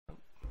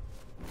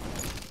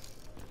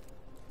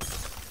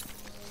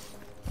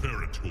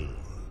Veritor.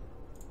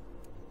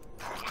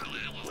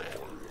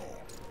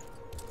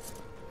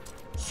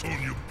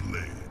 Sonya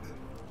Blade.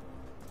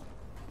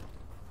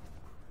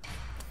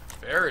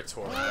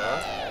 Veritor, huh?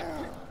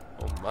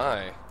 Oh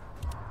my.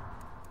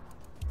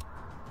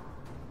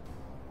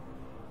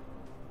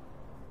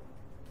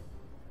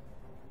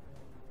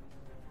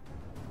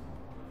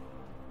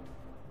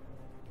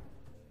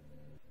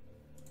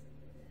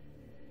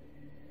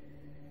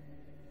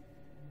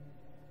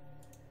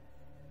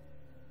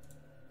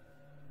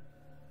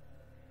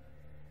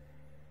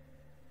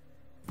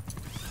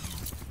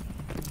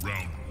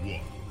 Round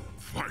one,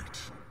 fight.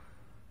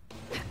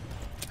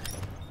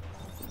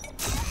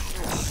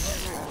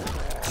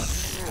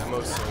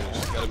 Demo Sonya,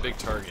 she's got a big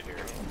target here.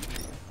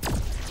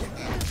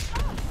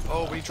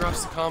 Oh, but he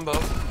drops the combo.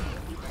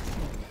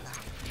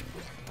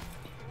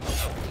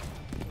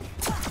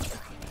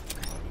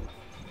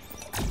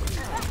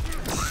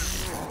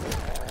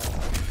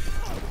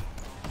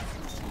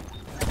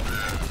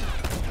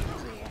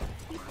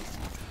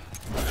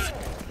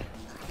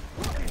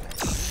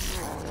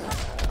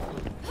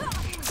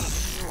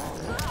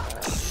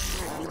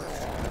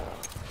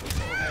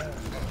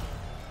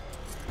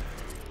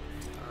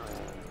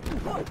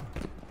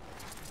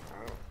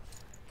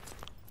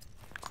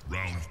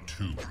 Round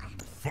two,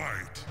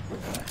 fight.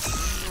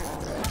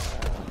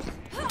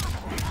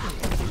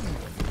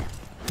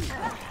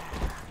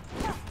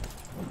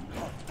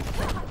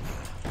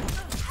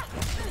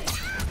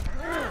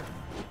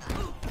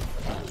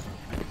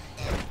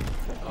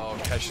 Oh,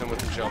 catch him with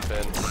the jump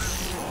in.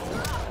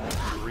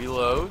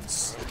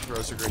 Reloads,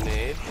 throws a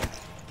grenade.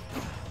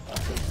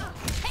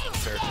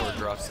 Veritor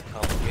drops the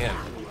combo. Man,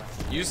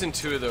 using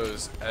two of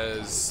those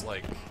as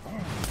like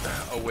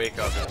a wake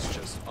up is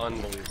just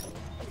unbelievable.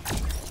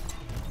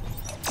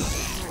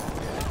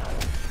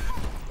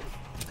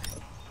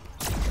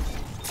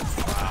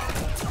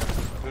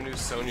 Who knew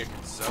Sonya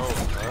could zone,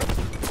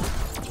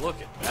 huh?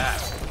 Look at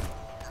that.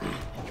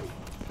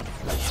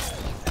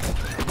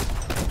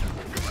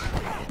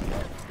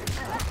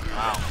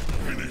 Wow.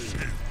 Finish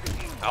him.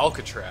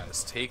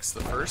 Alcatraz takes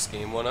the first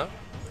game 1 up.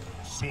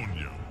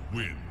 Sonya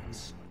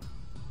wins.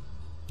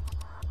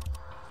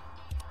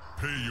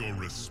 Pay your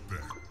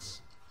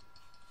respects.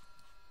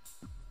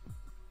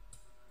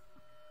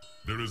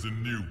 There is a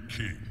new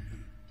king.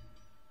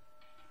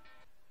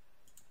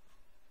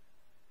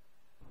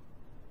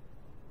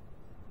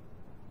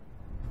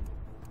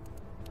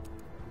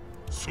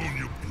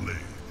 Sonya Blade.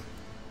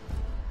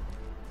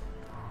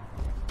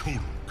 Total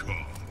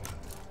Khan.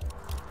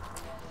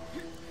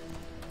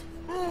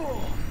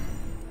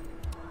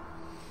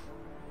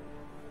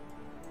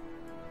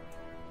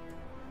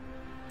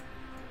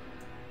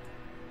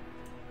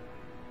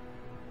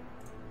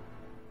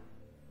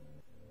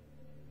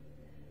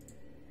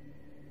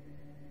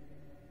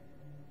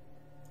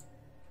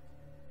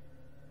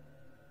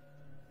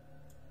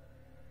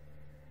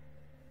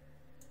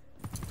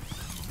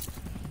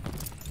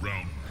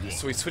 Round one.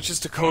 So he switches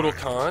to Kotal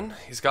Khan.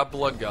 He's got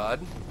Blood God.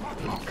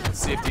 Let's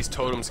see if these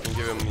totems can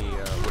give him the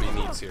what he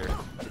needs here.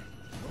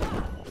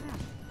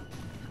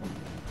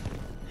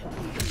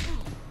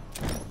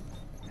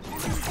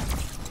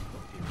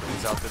 He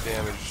brings out the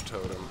damage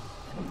totem.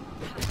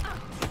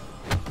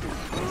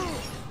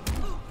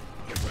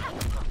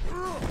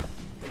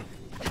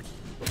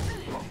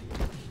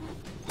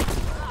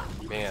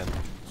 Man,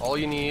 all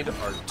you need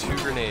are 2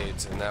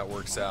 grenades, and that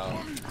works out.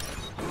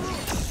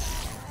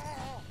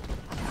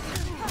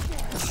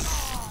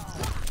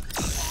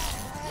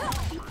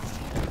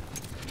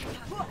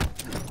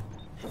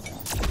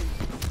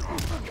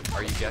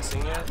 Are you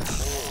guessing yet?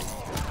 Oh,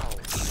 wow.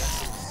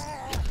 Guesses.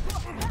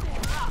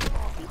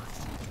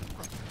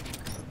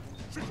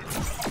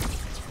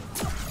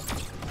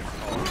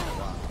 Oh,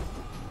 wow.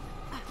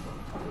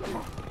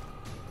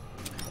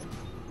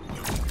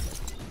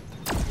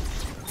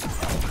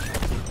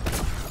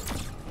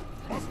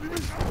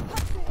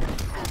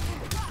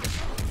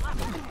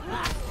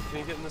 Can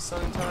you get in the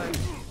sun in time?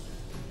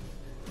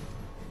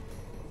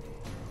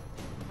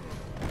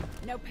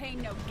 No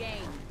pain, no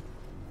gain.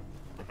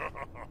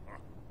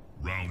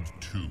 Round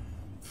two,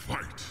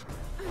 fight.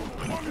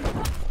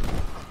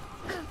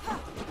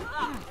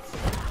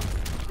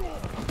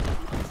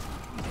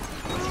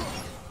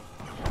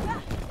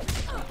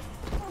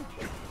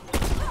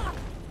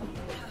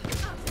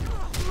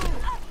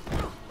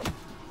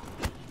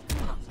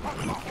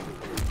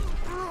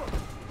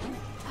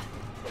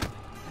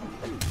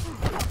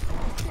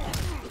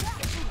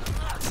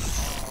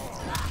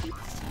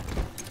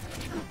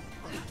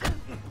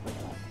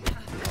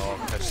 Oh,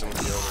 catch them with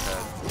the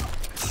overhead.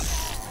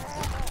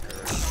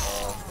 There's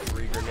all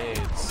 3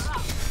 grenades.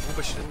 Oh,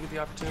 but she didn't get the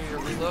opportunity to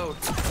reload.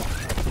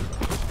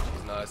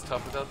 She's not as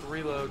tough without the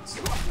reloads.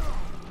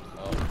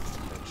 Oh,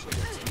 then she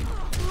gets it.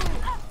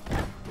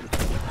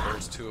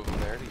 There's 2 of them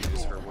there to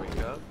use her wake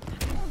up.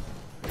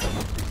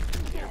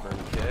 Gear burn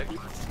kick.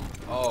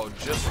 Oh,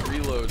 just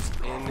reloads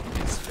in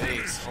his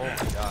face. Oh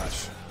my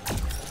gosh.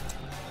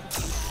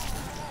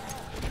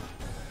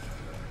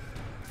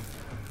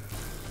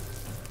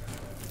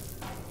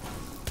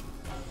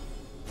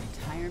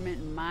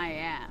 environment in my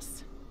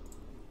ass.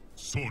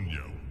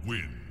 Sonya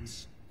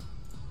wins.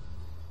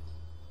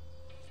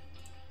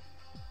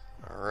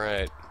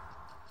 Alright.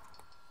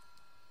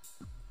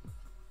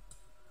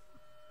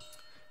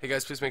 Hey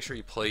guys, please make sure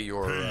you play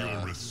your, Pay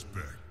your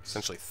respect.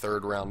 essentially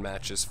third round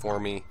matches for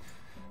me,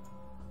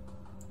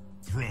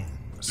 Throne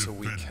so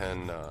we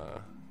defended.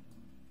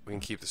 can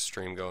keep the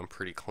stream going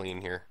pretty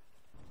clean here.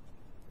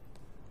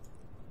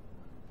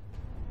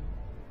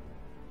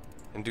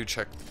 And do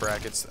check the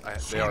brackets;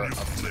 they are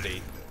up to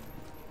date.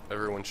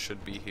 Everyone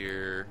should be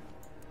here.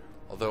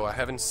 Although I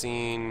haven't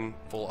seen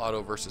full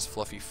auto versus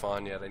fluffy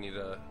fawn yet. I need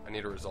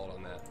a result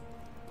on that.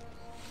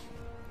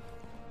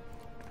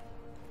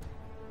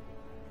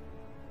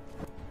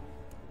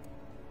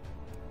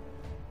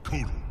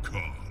 Total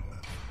Khan.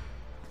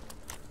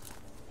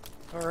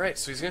 Alright,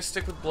 so he's gonna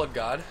stick with Blood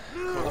God,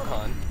 Kotal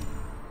Khan.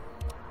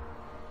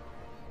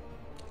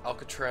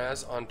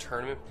 Alcatraz on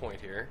tournament point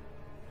here.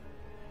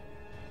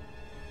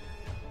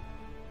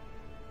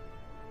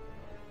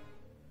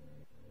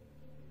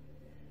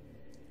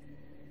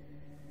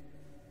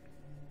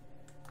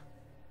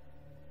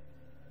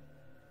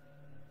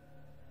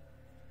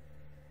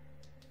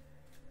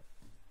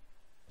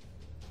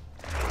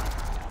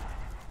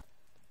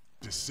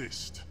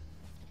 Desist.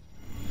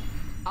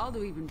 I'll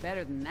do even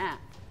better than that.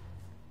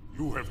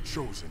 You have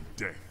chosen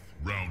death.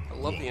 Round I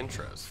love one. the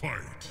intros.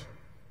 Fight.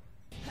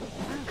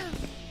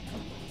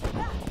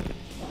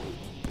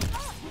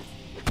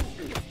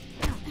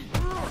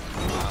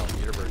 Wow,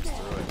 Meterbird's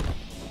through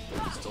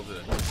it. Still did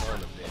a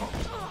ton of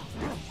damage.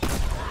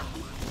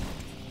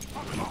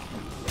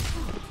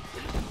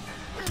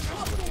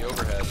 With the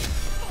overhead.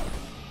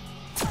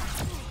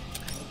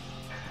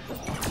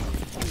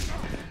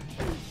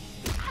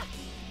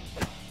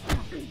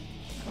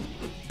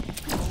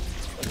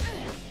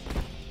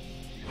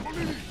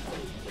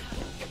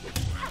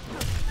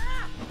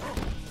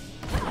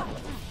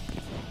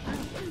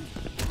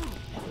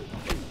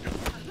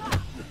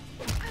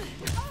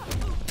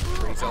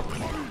 Brings out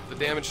the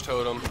damage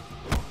totem.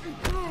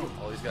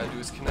 All he's got to do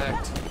is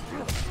connect.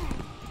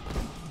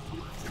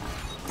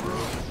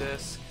 Throws the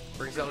disc.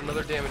 Brings out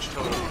another damage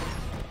totem.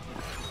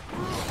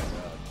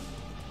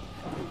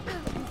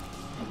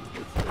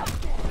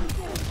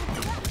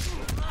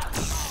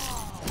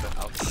 The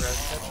Alcatraz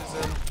catches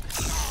him.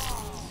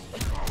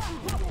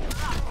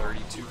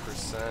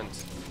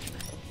 32%.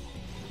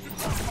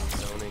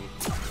 Zoning.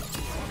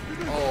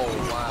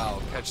 Oh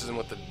wow, catches him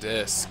with the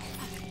disc.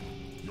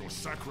 Your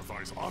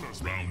sacrifice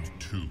honors me. Round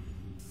two.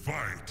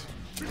 Fight.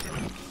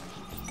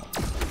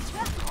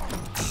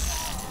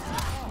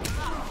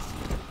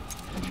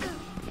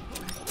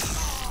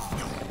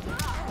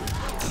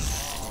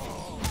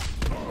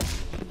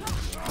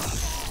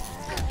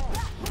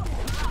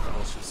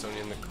 Almost just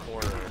Sonya in the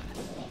corner.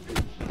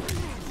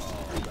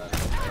 Oh, that's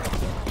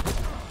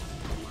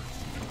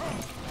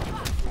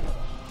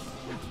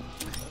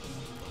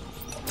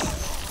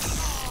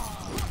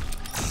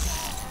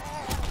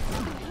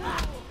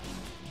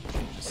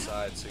change the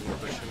side so you can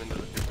push him into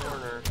the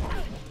corner.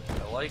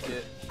 I like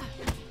it.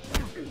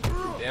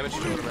 Damage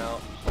totem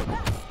out.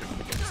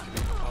 This could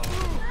be-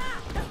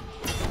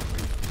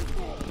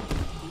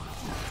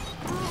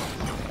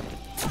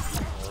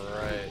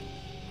 Alright.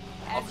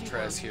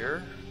 Alcatraz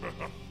here.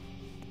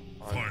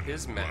 On Final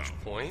his match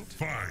round. point.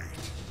 Fight.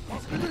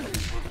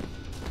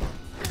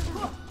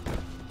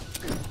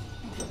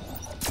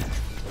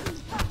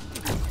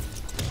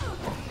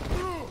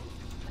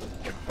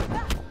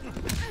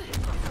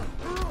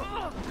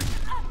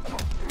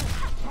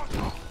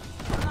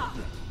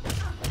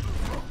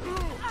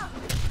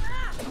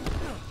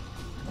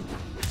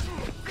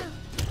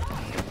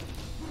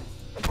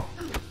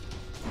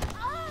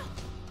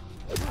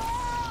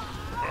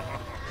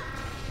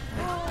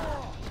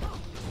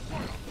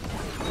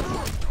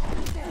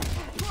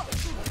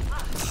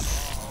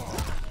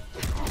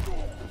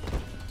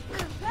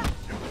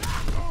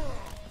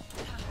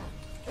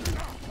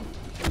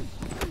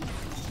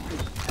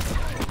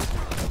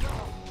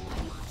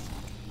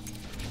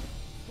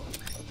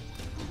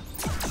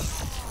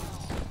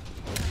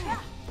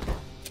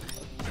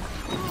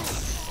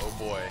 Oh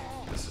boy,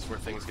 this is where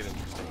things get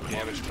interesting.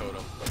 Damage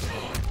totem.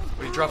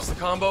 But he drops the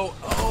combo.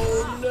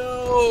 Oh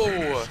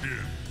no!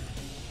 Him.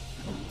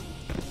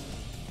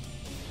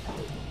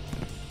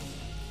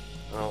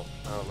 Well,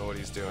 I don't know what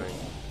he's doing.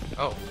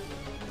 Oh.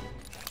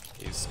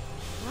 He's...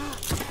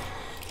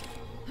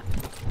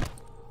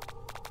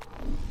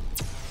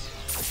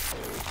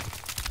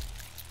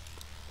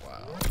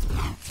 Wow.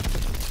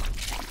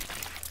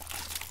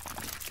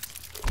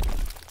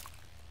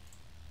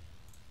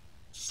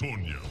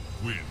 Sonya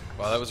wins.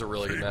 Wow, that was a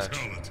really good match.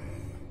 Fatality.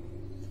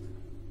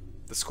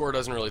 The score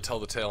doesn't really tell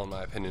the tale in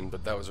my opinion,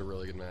 but that was a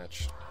really good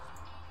match.